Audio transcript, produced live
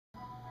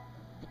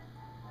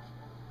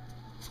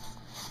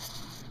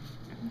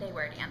they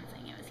were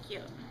dancing. It was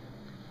cute.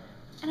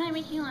 And I'm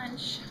making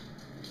lunch.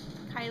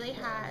 Kylie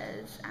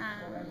has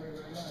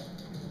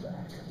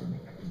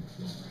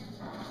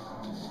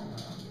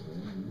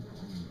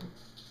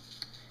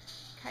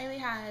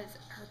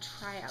her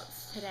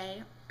tryouts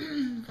today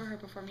for her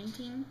performing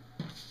team.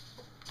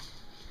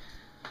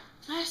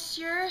 Last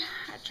year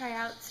at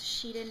tryouts,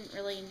 she didn't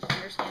really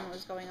understand what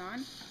was going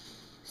on,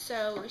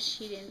 so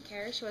she didn't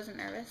care. She wasn't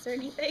nervous or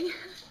anything,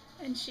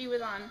 and she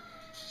was on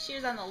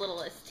the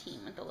littlest team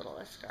with the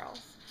littlest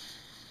girls.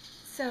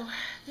 So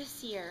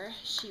this year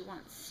she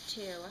wants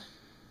to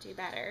do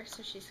better,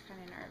 so she's kind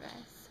of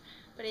nervous.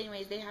 But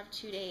anyways, they have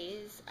 2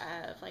 days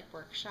of like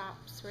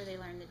workshops where they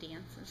learn the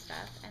dance and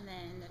stuff, and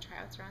then the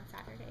tryouts are on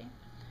Saturday.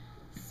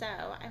 So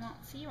I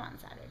won't see you on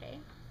Saturday,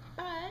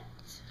 but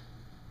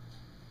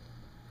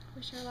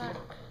wish her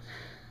luck.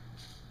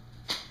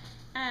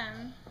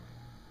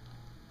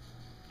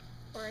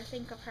 Or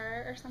think of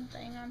her or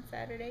something on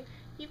Saturday.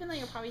 Even though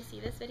you'll probably see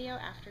this video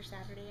after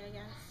Saturday, I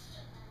guess.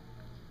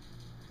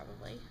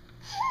 Probably.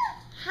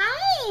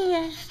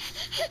 Hi!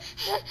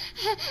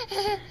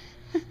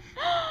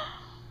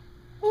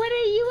 What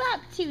are you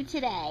up to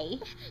today?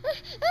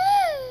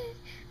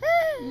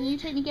 You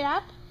trying to get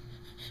up?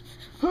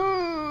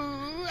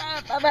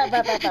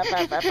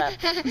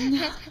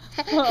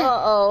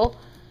 Uh-oh.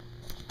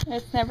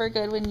 It's never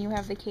good when you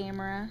have the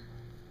camera.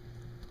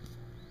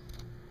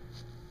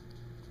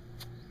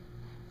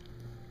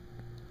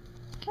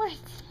 What?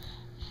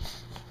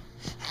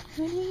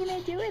 What are you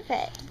gonna do with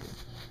it?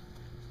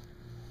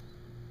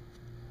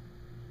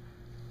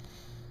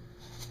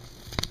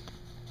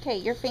 Okay,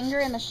 your finger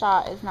in the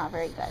shot is not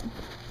very good.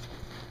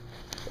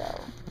 So.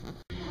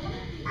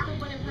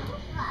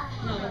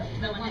 No,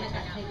 the one that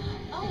got taken.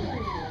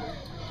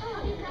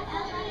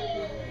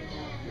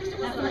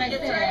 That's what I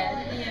said.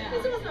 Yeah.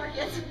 This was not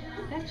yet.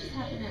 That just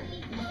happened at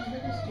my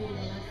liver studio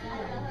last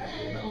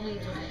Saturday. But only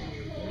just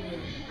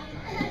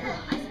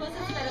I suppose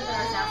it's better than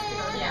ours has to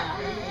go. Yeah.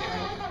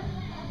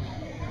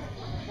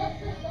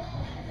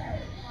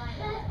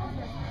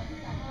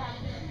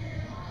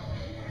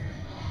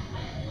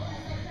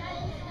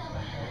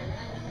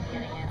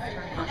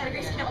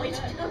 Grace can't wait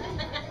to do it.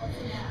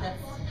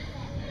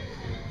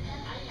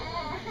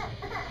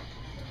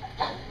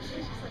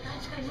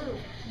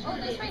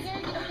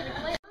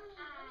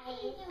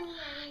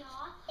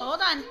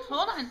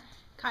 Hold on.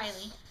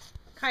 Kylie,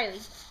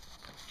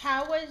 how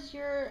was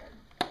your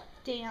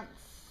dance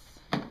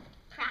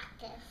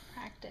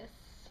practice?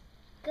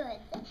 Good.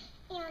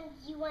 And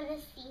you want to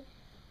see?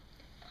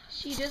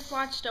 She just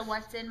watched a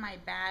What's in My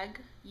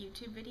Bag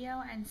YouTube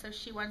video, and so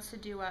she wants to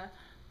do a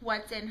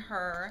What's in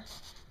her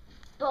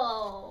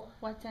bowl.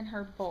 What's in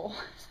her bowl?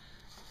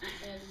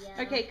 Video.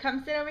 Okay,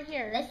 come sit over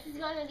here. This is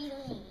gonna be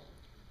lame.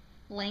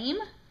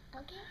 Lame?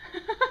 Okay.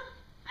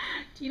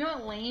 Do you know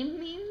what lame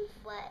means?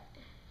 What?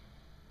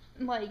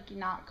 Like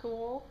not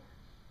cool.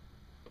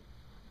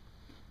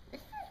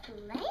 This is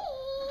lame.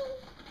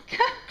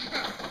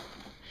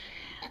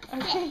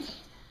 Okay.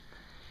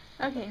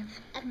 Okay.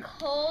 A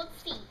cold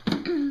feet.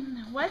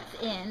 What's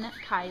in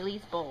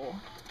Kylie's bowl?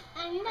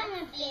 I'm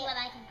gonna see what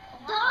I can.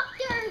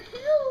 Doctor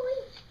Who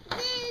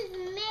is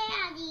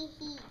Maddie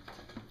Heat.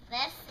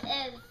 This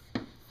is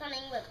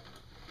something with.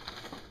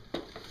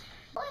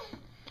 What?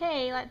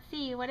 Okay, let's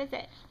see. What is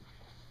it?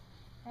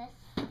 This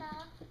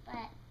stuff,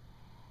 but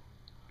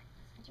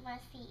do you want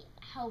to see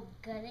how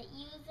good it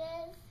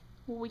uses?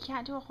 Well, we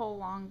can't do a whole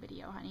long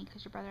video, honey,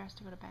 because your brother has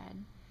to go to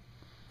bed.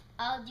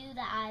 I'll do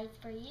the eyes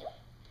for you.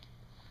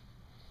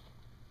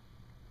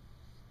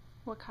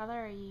 What color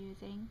are you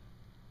using?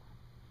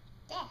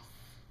 This.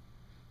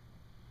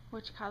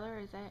 Which color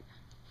is it?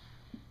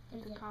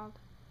 What's it called?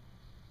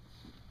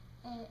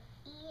 EXCELLENT.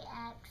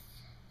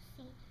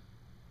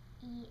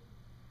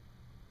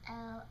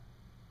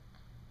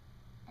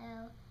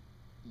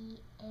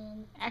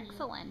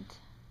 Excellent.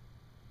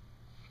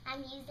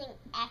 I'm using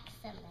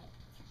excellent.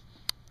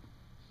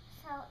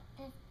 So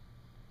this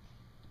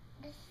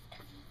is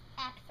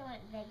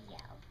excellent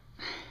video.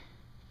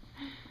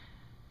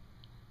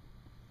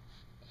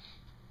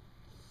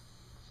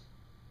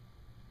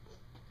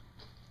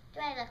 Do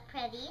I look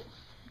pretty?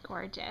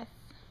 Gorgeous.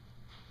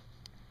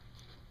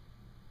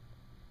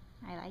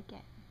 I like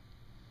it.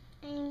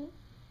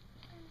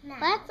 Now,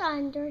 what's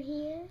under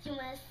here? Do you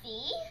want to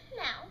see?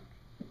 Now.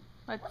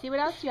 Let's see what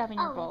else you have in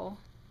your bowl.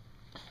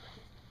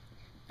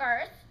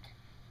 First,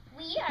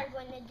 we are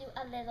going to do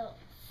a little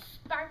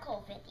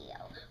sparkle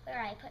video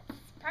where I put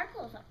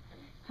sparkles on.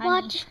 Honey,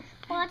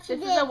 watch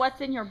this is a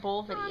What's in Your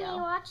Bowl video. Honey,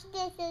 watch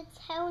this. It's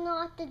How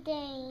Not to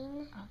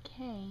Dane.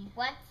 Okay.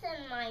 What's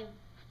in my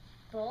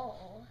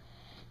bowl?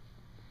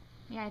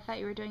 Yeah, I thought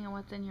you were doing a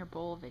What's in Your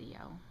Bowl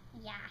video.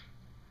 Yeah.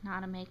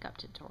 Not a makeup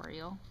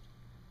tutorial.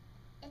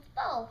 It's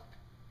both.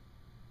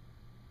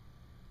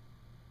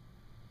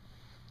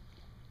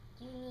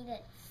 You need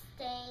it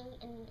staying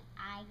in the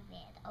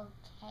eyelid,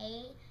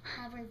 okay?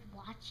 Whoever's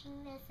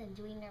watching this and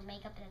doing their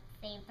makeup at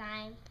the same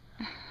time.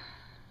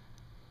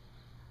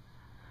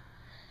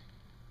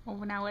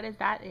 Well, now what is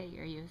that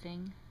you're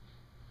using?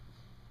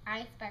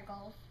 Eye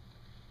sparkles.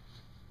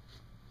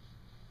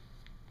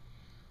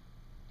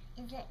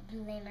 Isn't it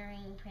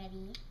glimmering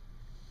pretty?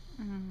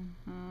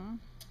 Mm-hmm.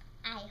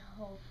 I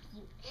hope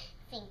you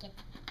think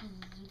it's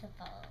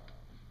beautiful.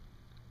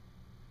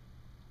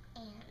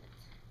 And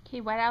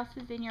Okay, what else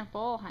is in your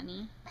bowl,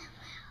 honey?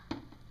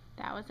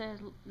 That was a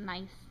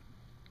nice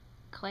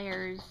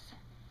Claire's,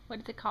 what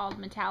is it called?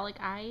 Metallic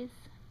Eyes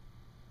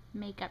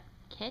makeup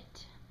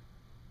kit.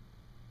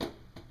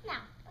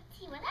 now, let's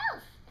see what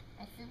else.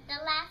 This is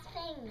the last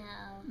thing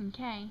now.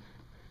 Okay.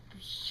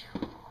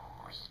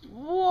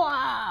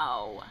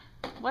 Wow!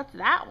 What's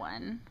that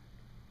one?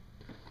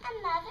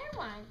 Another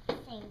one.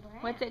 Same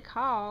brand. What's it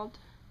called?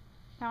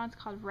 That one's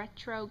called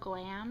Retro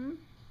Glam.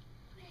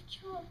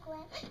 Retro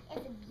Glam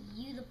is a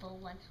beautiful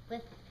one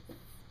with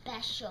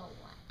special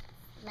ones.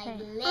 Like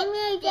Okay.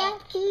 lipstick.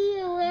 This is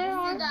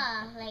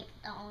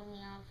the only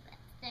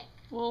lipstick.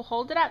 We'll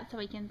hold it up so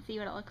we can see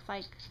what it looks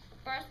like.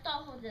 First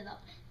I'll hold it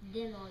up,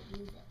 then I'll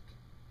use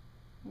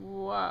it.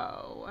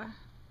 Whoa.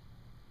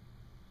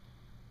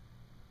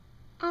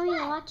 Mommy,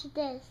 watch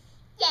this.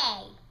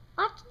 Yay!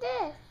 Watch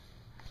this.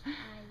 I'm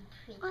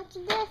pretty. Watch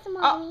this,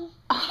 Mommy.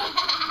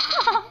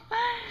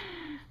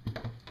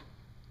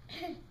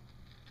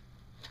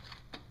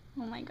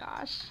 Oh my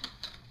gosh.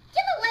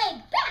 Get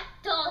away! Back,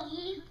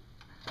 doggy!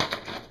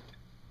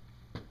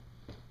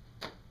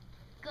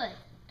 Good,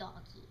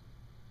 doggy.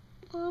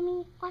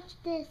 Mommy, watch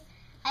this.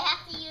 I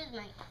have to use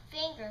my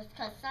fingers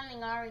because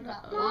something already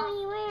got Uh-oh. lost.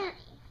 Mommy, where?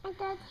 I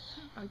thought.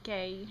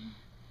 Okay,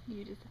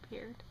 you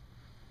disappeared.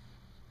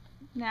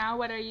 Now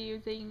what are you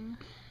using?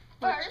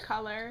 Which First,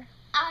 color?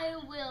 I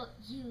will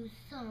use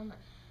some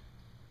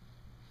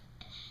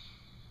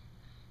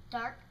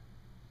dark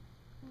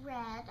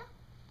red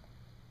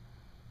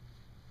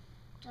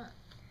to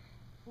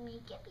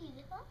make it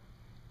beautiful.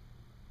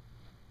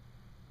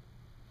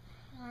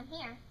 On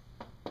here,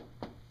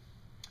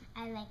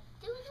 I like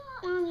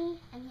doodle, Mommy,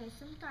 and here's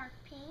some dark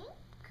pink.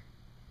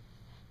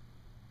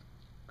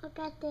 look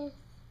at this.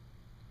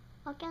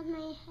 Look at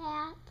my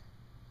hat.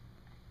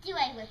 Do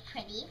I look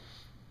pretty?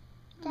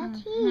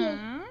 That's here.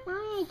 Mhm.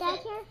 Mommy,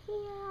 that's your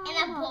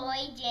hair. And a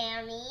boy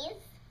jammies.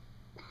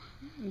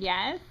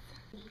 Yes.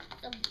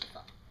 So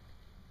beautiful.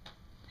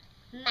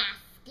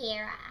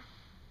 Mascara.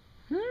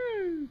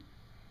 Hmm.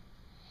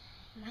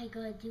 Am I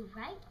gonna do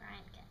right or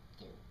I'm gonna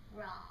do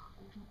wrong?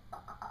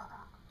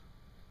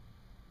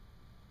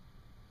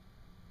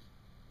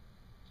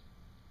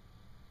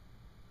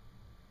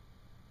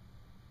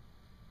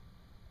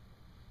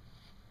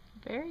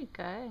 Very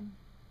good.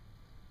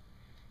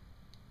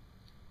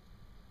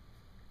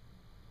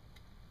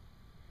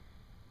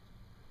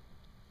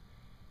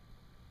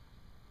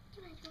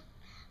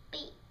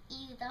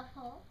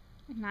 Beautiful.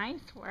 Nice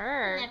I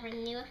work. never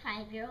knew a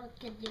 5-year-old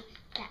could do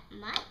that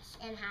much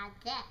and had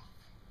this.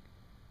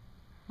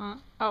 Huh?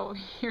 Oh,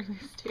 your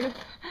loose tooth.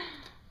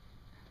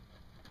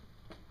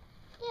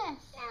 Yes.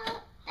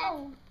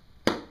 Now,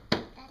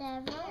 that's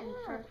in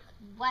for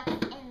what's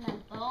in the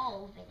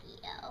bowl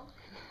video.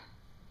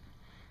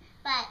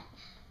 But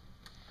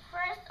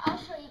first I'll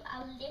show you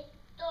a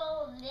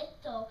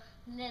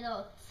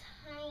little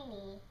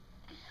tiny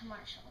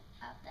commercial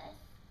of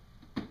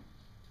this.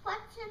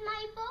 What's in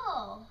my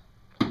bowl?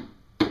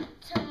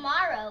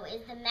 Tomorrow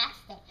is the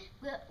next day.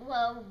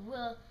 We'll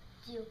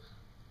do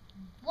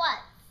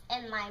what's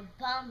in my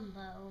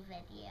Bumbo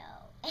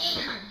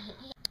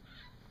video.